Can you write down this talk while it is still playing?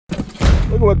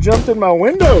people have jumped in my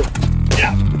window.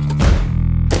 Yeah.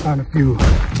 Found a few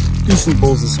decent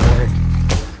bulls this morning.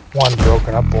 One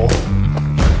broken up bull.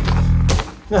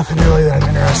 Nothing really that I'm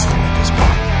interested in at this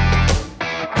point.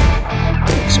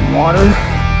 Make some water,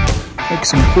 make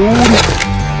some food,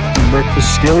 some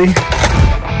breakfast skilly.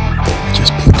 I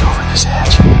just peeked over this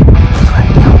hedge. Right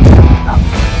down there about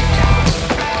 50 cows.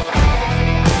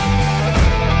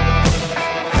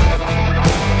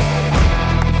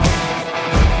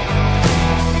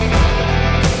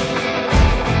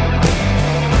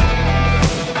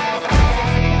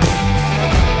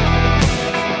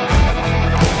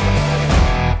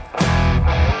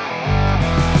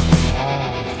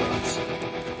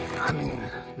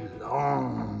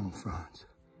 Long fronts.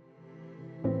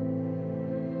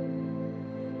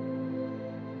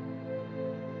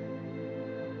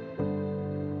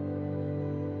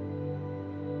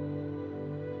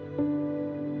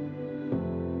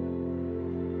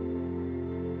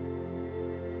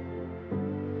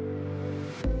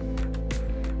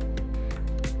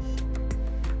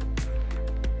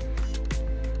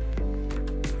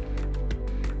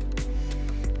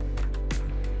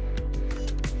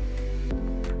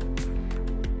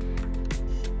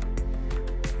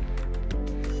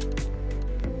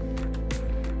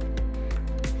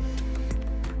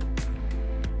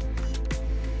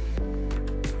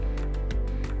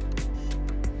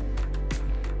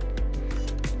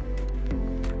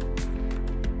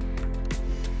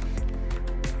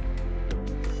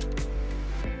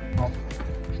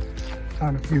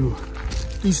 Found a few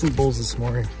decent bulls this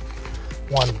morning.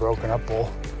 One broken up bull.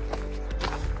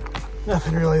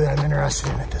 Nothing really that I'm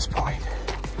interested in at this point.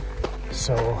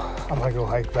 So I'm gonna go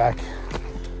hike back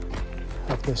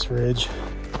up this ridge.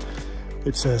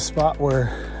 It's a spot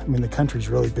where, I mean, the country's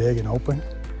really big and open,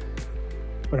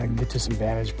 but I can get to some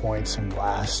vantage points and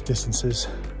glass distances.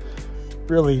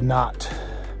 Really not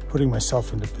putting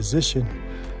myself into position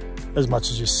as much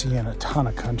as just seeing a ton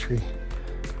of country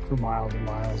for miles and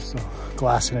miles. So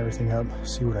glassing everything up,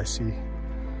 see what I see,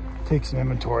 take some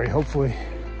inventory, hopefully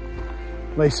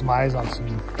lay some eyes on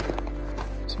some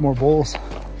more bulls.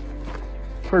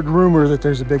 Heard rumor that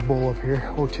there's a big bull up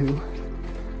here, or two.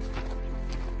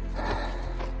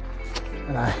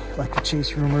 And I like to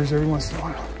chase rumors every once in a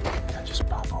while. Can I just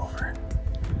pop over and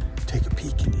take a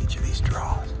peek into each of these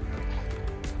draws?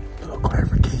 A little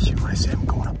clarification when I say I'm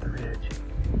going up the ridge.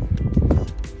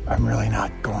 I'm really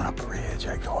not going up the ridge.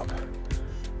 I go up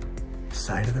the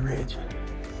side of the ridge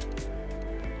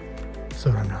so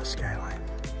that I'm not skyline.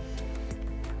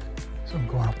 So I'm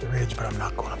going up the ridge, but I'm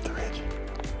not going up the ridge.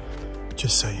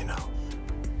 Just so you know.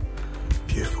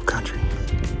 Beautiful country.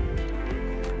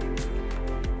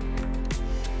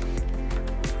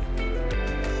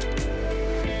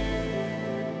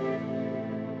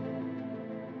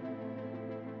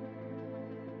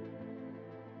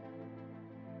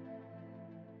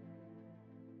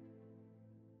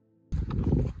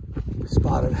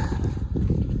 Spotted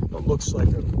what looks like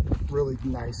a really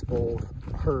nice bull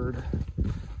herd.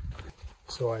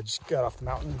 So I just got off the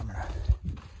mountain. I'm gonna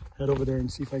head over there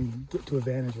and see if I can get to a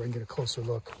vantage where I can get a closer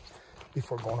look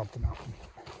before going up the mountain.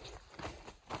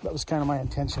 That was kind of my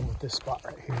intention with this spot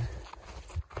right here.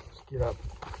 Just get up,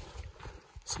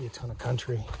 see a ton of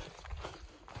country,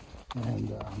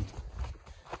 and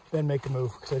then make a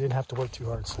move, because I didn't have to work too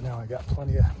hard. So now I got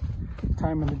plenty of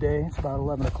time in the day. It's about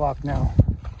 11 o'clock now.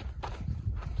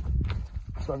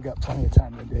 So I've got plenty of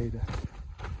time in the day to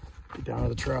get down to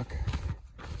the truck,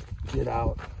 get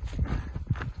out,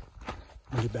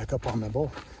 and get back up on my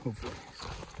bull, hopefully. So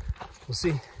we'll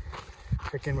see.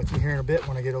 Check in with you here in a bit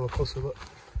when I get a little closer look.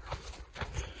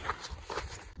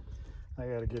 I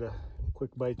gotta get a quick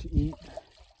bite to eat,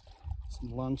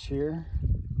 some lunch here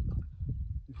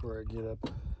before I get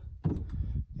up,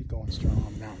 get going strong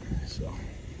on the mountain. So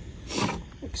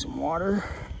make some water,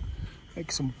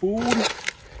 make some food,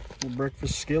 a little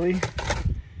breakfast skilly,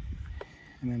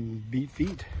 and then beat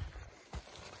feet.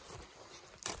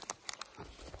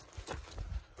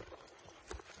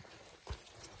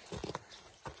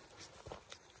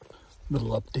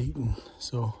 Little update, and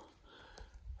so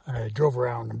I drove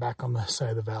around and back on the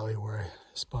side of the valley where I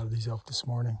spotted these elk this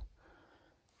morning,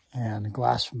 and the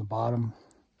glass from the bottom,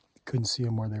 couldn't see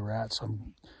them where they were at, so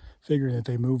I'm figuring that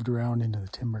they moved around into the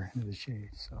timber, into the shade.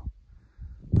 So,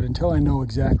 but until I know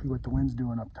exactly what the wind's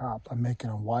doing up top, I'm making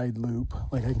a wide loop.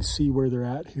 Like, I can see where they're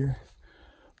at here,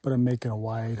 but I'm making a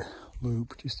wide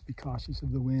loop just to be cautious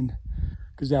of the wind,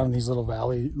 because down in these little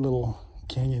valley, little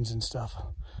canyons and stuff,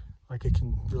 like, it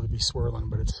can really be swirling,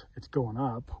 but it's going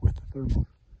up with the thermal.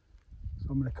 So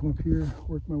I'm gonna come up here,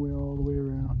 work my way all the way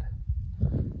around,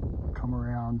 come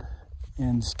around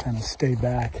and kind of stay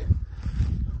back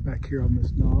back here on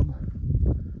this knob.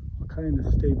 I'll kind of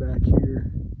stay back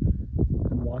here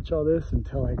and watch all this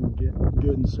until I can get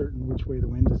good and certain which way the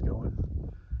wind is going.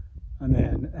 And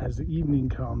then as the evening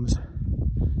comes,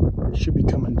 it should be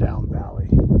coming down valley,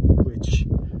 which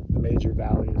the major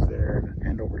valley is there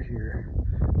and over here.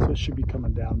 So it should be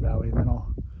coming down valley, and then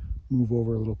I'll move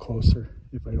over a little closer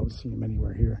if I don't see him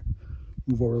anywhere here.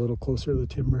 Move over a little closer to the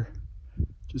timber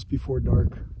just before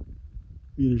dark.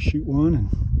 Either shoot one and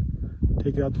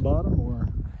take it out the bottom, or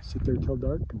sit there till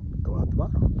dark and go out the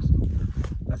bottom. So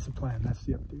that's the plan, that's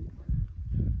the update.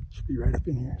 Should be right up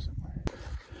in here somewhere.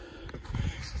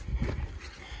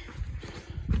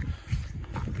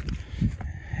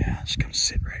 Yeah, I'm just gonna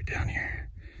sit right down here.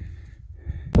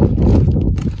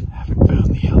 I haven't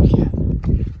found the elk yet,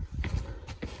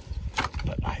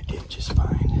 but I did just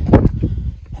find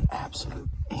an absolute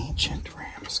ancient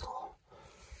ram skull.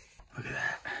 Look at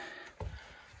that.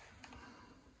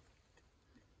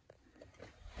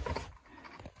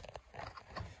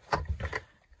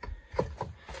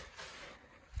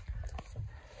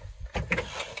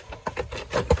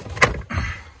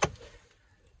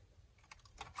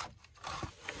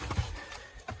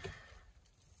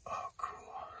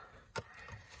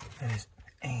 That is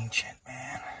ancient,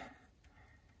 man.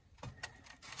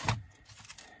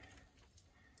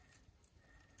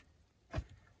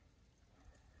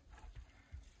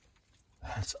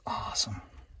 That's awesome.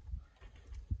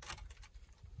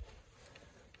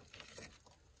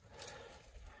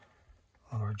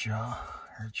 Lower jaw,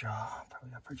 her jaw,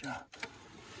 probably upper jaw.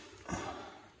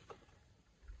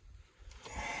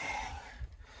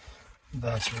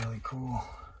 That's really cool.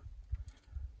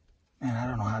 Man, I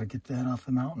don't know how to get that off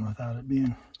the mountain without it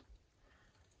being...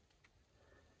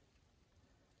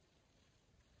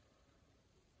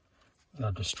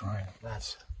 without destroying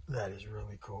it. That is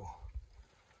really cool.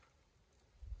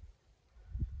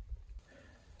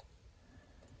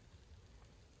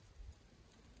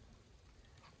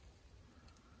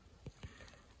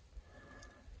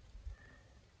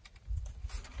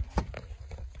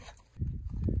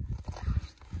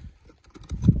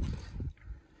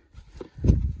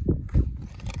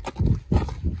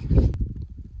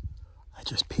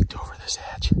 Just peeked over this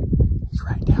edge. He's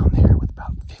right down there with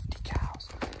about 50 cows.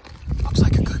 Looks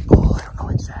like a good bull. I don't know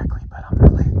exactly, but I'm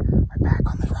gonna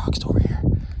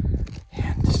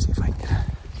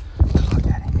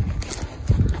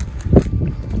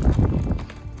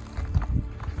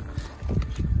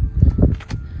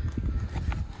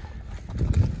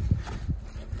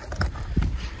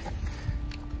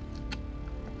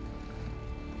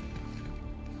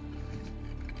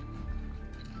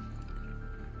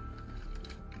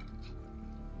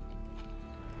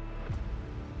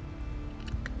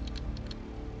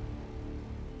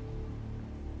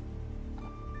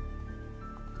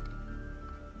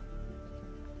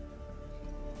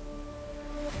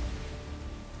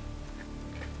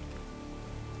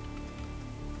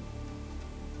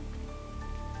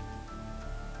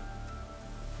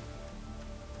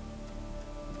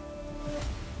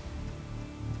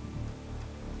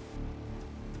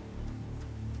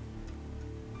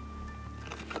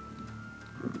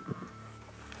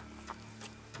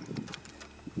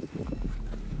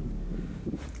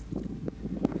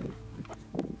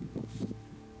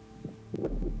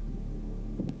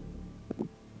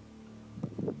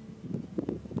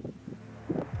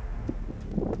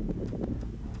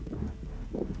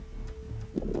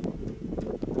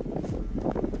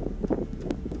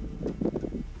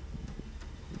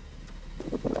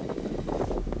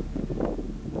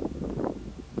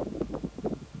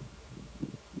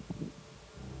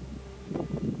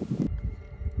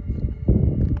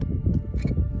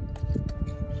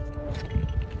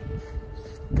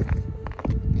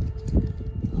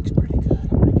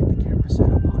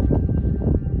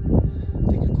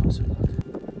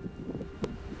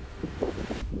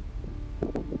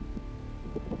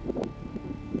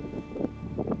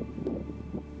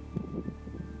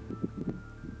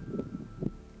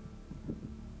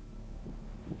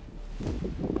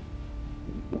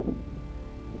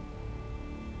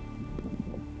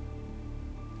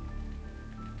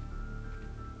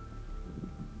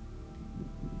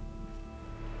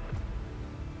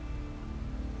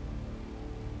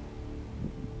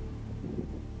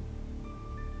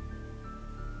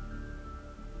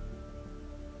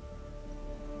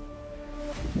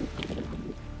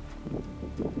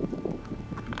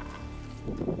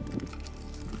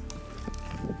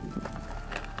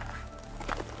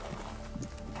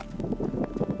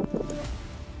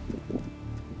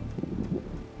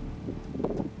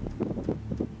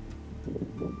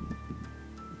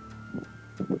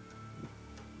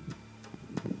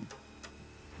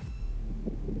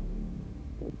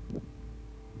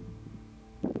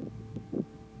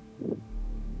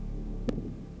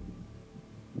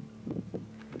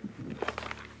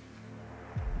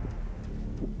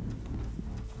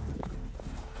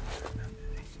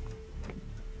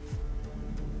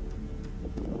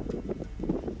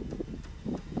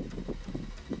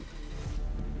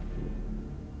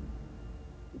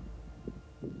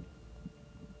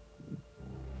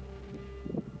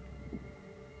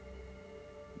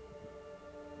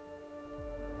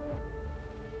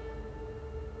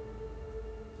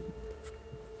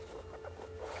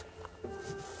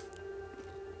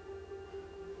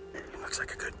Looks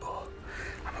like a good bull.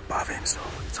 I'm above him, so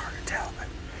it's hard to tell, but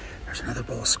there's another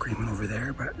bull screaming over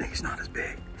there, but he's not as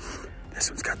big. This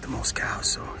one's got the most cows,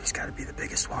 so he's got to be the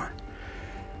biggest one.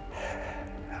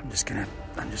 I'm just gonna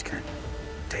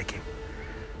take him.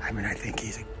 I mean, I think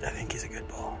he's a good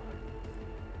bull.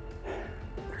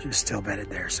 They're just still bedded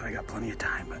there, so I got plenty of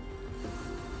time, but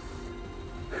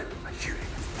if I shoot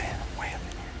him, man, I'm way up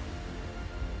in here.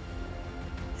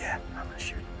 Yeah, I'm gonna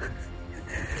shoot him.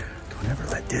 Don't ever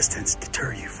let distance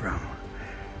deter you from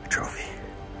a trophy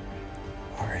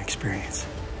or an experience.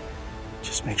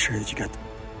 Just make sure that you got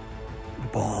the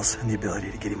balls and the ability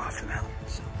to get him off the mountain.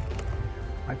 So,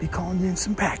 might be calling you in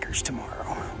some packers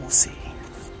tomorrow. We'll see.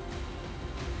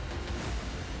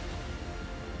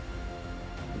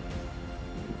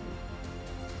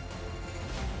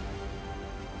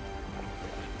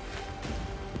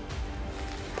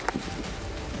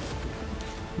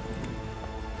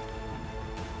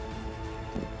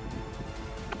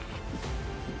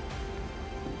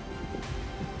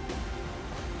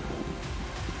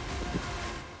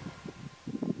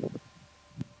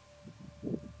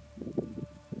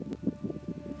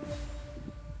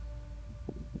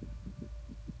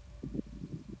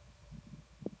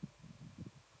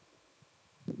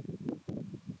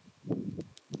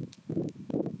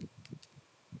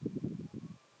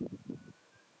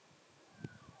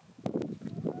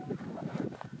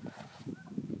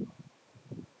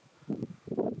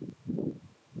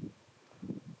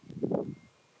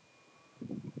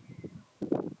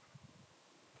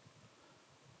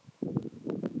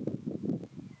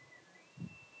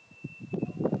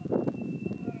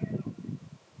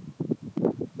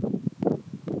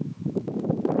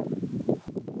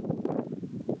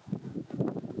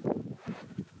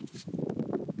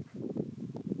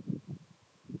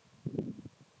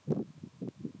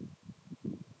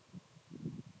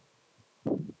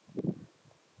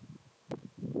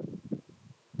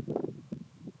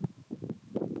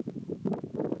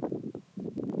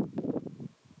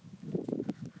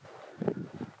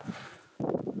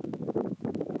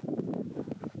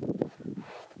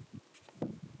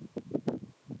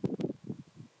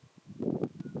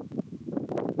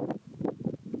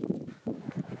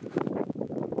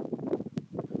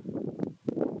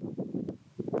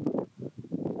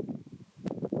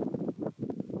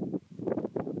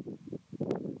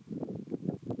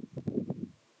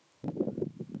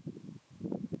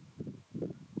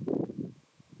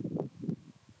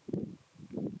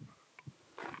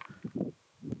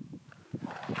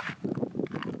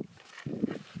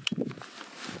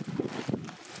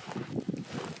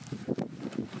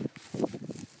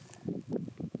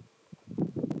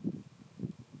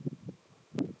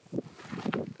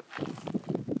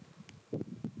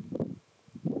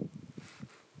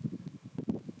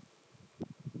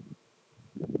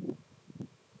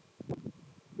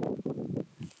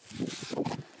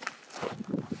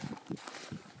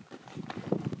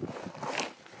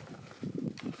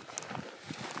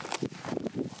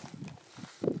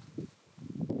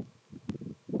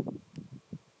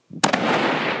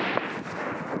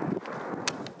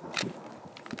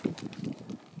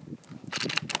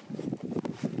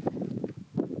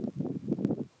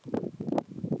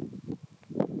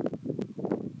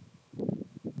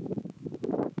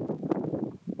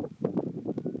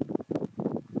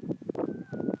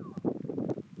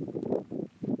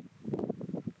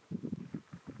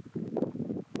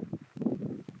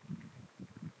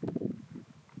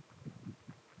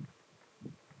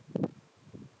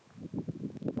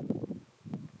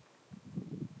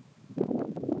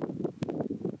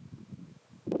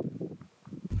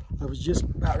 I was just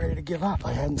about ready to give up.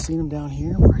 I hadn't seen them down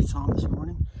here where I saw them this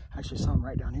morning. Actually saw them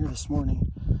right down here this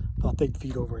morning. Thought they'd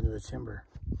feed over into the timber.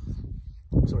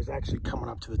 So I was actually coming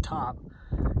up to the top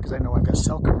because I know I've got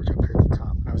cell coverage up here at the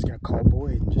top. And I was going to call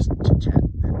Boyd and just chit-chat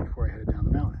then before I headed down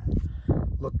the mountain.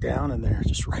 Look down and they're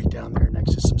just right down there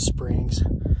next to some springs.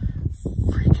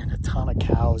 Freaking a ton of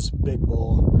cows, big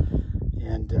bull.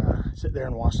 And sit there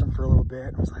and watch them for a little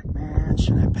bit. I was like, man,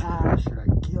 should I pass? Should I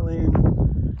kill him?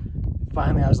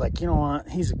 Finally, I was like, you know what?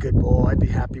 He's a good bull. I'd be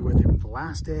happy with him the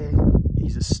last day.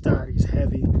 He's a stud. He's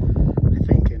heavy. I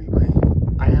think, anyway.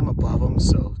 I am above him,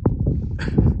 so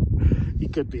he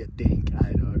could be a dink.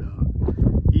 I don't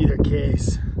know. Either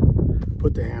case,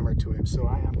 put the hammer to him. So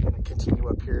I am going to continue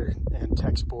up here and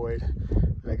text Boyd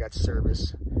that I got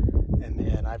service. And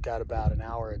then I've got about an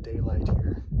hour of daylight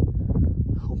here.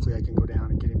 Hopefully I can go down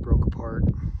and get him broke apart,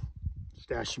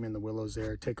 stash him in the willows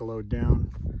there, take a load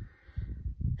down.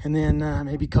 And then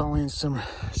maybe call in some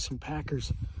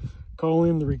packers. Call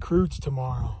in the recruits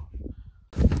tomorrow.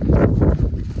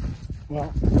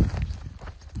 Well,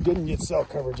 didn't get cell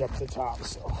coverage up to the top,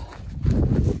 so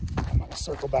I'm gonna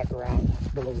circle back around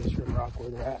below this rim rock where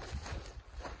they're at.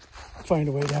 Find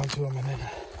a way down to them and then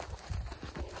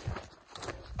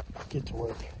get to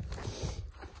work.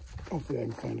 Hopefully I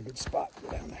can find a good spot to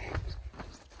go down there.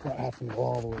 Not having to go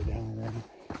all the way down around.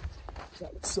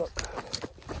 That would suck.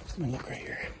 Let me look right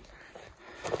here.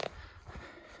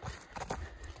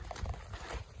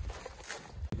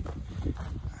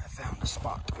 I found a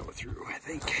spot to go through, I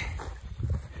think.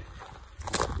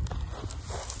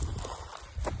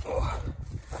 Oh.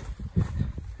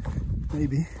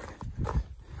 Maybe.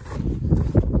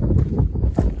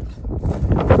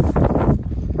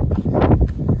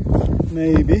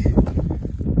 Maybe.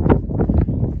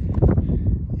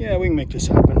 Yeah, we can make this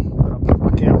happen. I'll put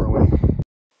my camera away.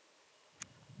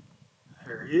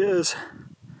 There he is.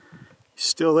 He's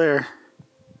still there.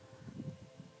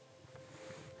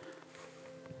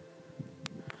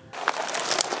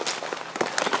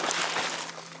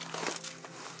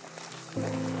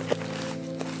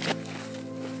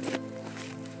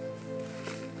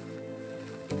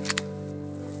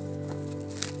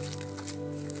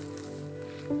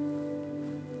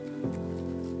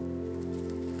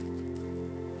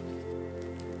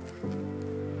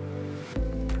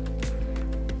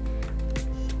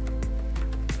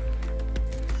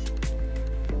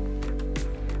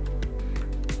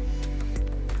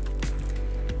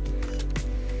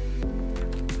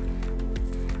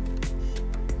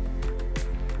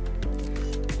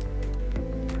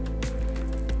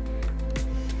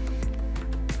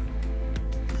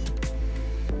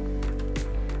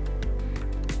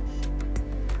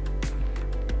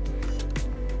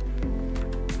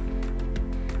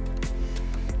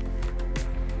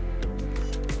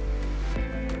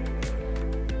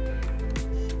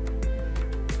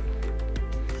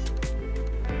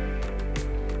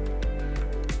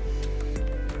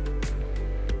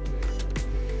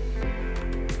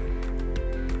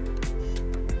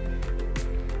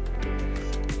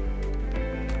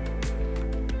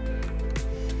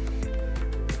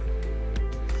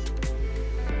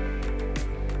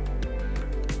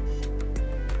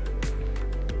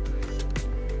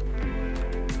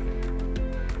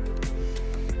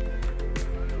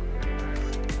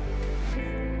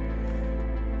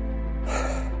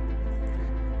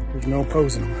 There's no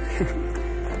posing him.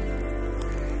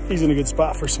 He's in a good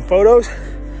spot for some photos.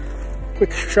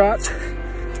 Quick shots.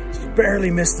 Just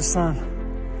barely missed the sun.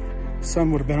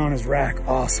 Sun would have been on his rack.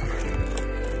 Awesome.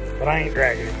 But I ain't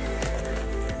dragging him.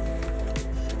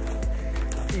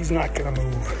 He's not gonna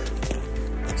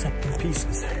move. Except in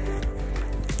pieces.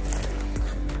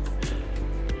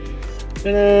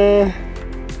 Ta-da!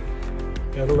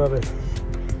 Gotta love it.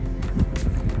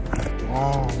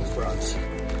 Long fronts.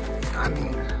 I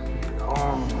mean,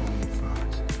 long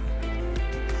fronts.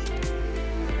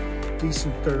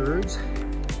 Decent thirds,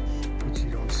 which you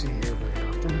don't see here very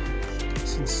often.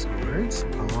 Decent swords,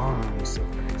 long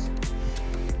swords.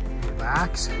 The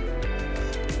backs,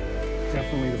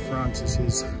 definitely the fronts is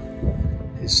his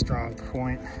strong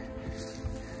point.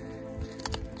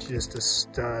 Just a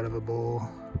stud of a bull.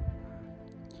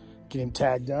 Get him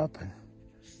tagged up and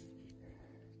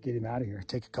get him out of here.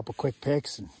 Take a couple quick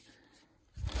pics and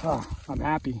I'm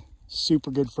happy. Super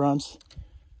good fronts.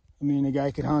 I mean, a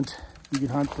guy could hunt. You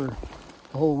could hunt for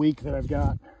the whole week that I've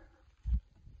got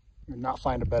and not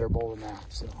find a better bull than that.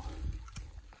 So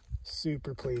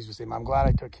super pleased with him. I'm glad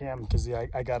I took him because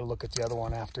I got to look at the other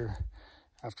one after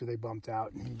they bumped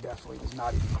out, and he definitely was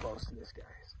not even close to this guy.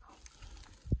 So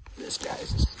this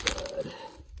guy's a stud.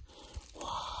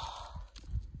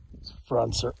 His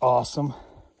fronts are awesome.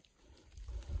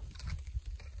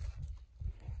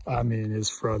 I mean, his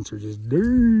fronts are just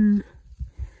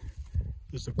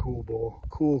just a cool bull.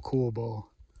 Cool bull.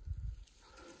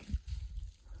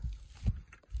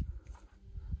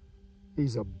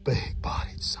 He's a big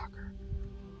bodied sucker.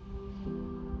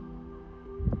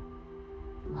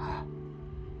 All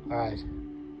right.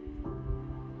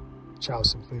 Chow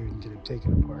some food and get him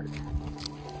taken apart.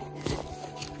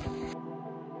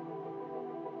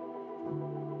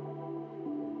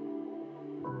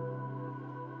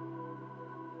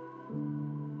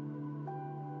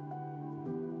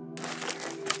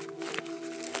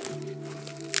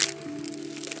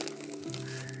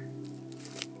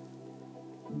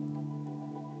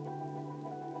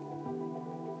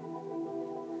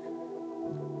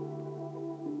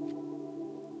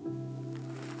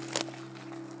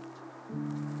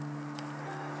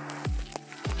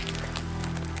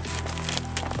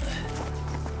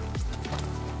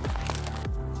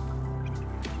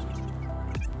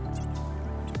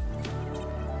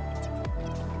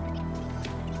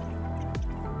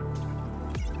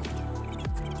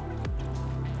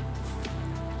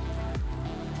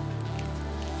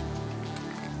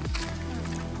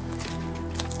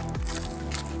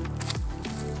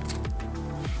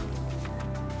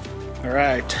 All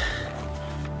right,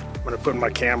 I'm gonna put my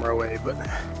camera away, but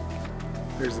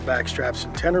there's the back straps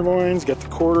and tenderloins. Got the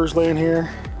quarters laying here.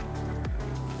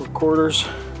 4 quarters.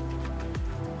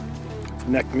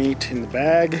 Neck meat in the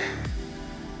bag.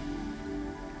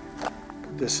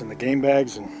 Put this in the game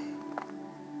bags and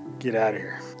get out of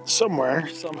here. Somewhere,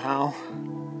 somehow,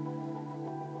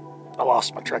 I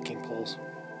lost my trekking poles.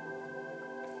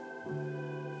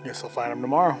 Guess I'll find them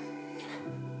tomorrow.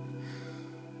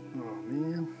 Oh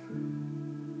man.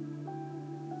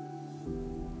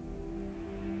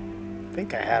 I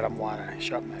think I had them when I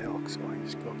shot my elk, so I can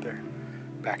just go up there,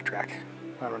 backtrack,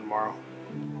 find them tomorrow.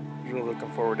 I was really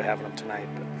looking forward to having them tonight,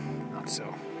 but not so.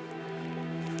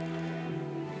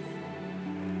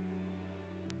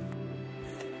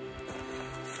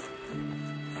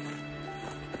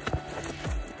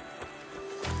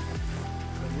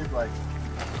 Like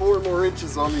 4 more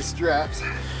inches on these straps.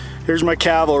 Here's my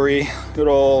cavalry, good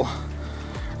old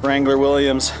Wrangler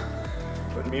Williams.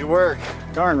 Putting me to work.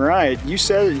 Darn right, you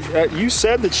said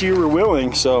that you were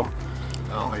willing, so.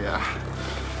 Oh yeah.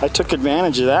 I took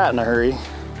advantage of that in a hurry.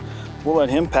 We'll let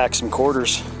him pack some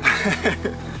quarters.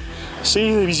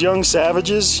 See these young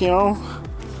savages, you know,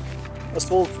 us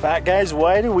old fat guys,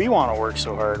 why do we want to work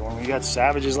so hard when we got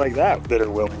savages like that that are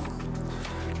willing?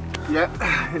 Yeah,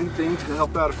 anything to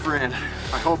help out a friend.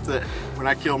 I hope that when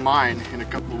I kill mine in a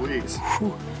couple of weeks,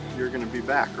 you're gonna be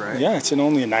back, right? Yeah, it's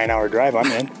only a 9-hour drive.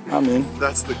 I'm in. I'm in.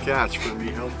 That's the catch for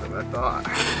me helping, I thought.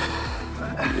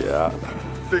 Yeah.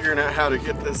 Figuring out how to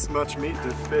get this much meat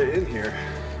to fit in here.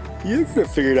 You could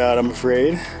have figured out, I'm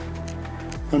afraid.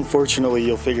 Unfortunately,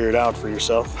 you'll figure it out for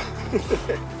yourself.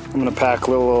 I'm gonna pack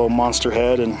a little monster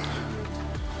head and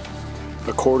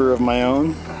a quarter of my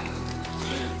own.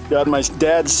 Got my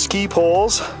dad's ski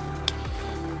poles.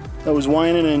 I was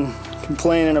whining and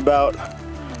complaining about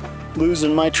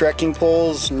losing my trekking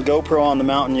poles and GoPro on the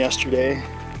mountain yesterday.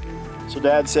 So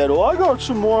Dad said, well, I got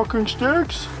some walking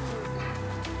sticks.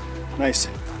 Nice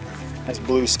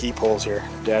blue ski poles here,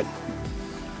 Dad.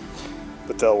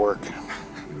 But they'll work.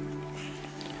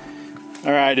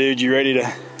 All right, dude, you ready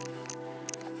to?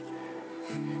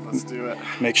 Let's do it.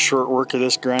 Make short work of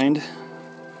this grind?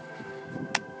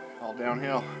 All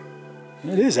downhill.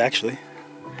 It is actually.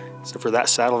 Except for that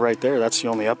saddle right there, that's the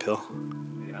only uphill.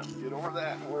 Yeah, get over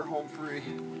that and we're home free.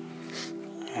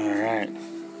 All right.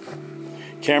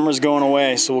 Camera's going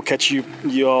away, so we'll catch you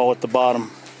all at the bottom.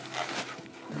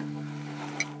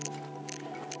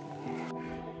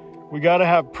 We gotta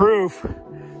have proof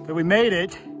that we made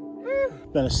it.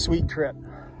 It's been a sweet trip.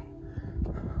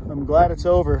 I'm glad it's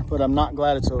over, but I'm not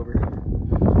glad it's over.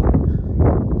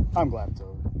 I'm glad it's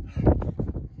over.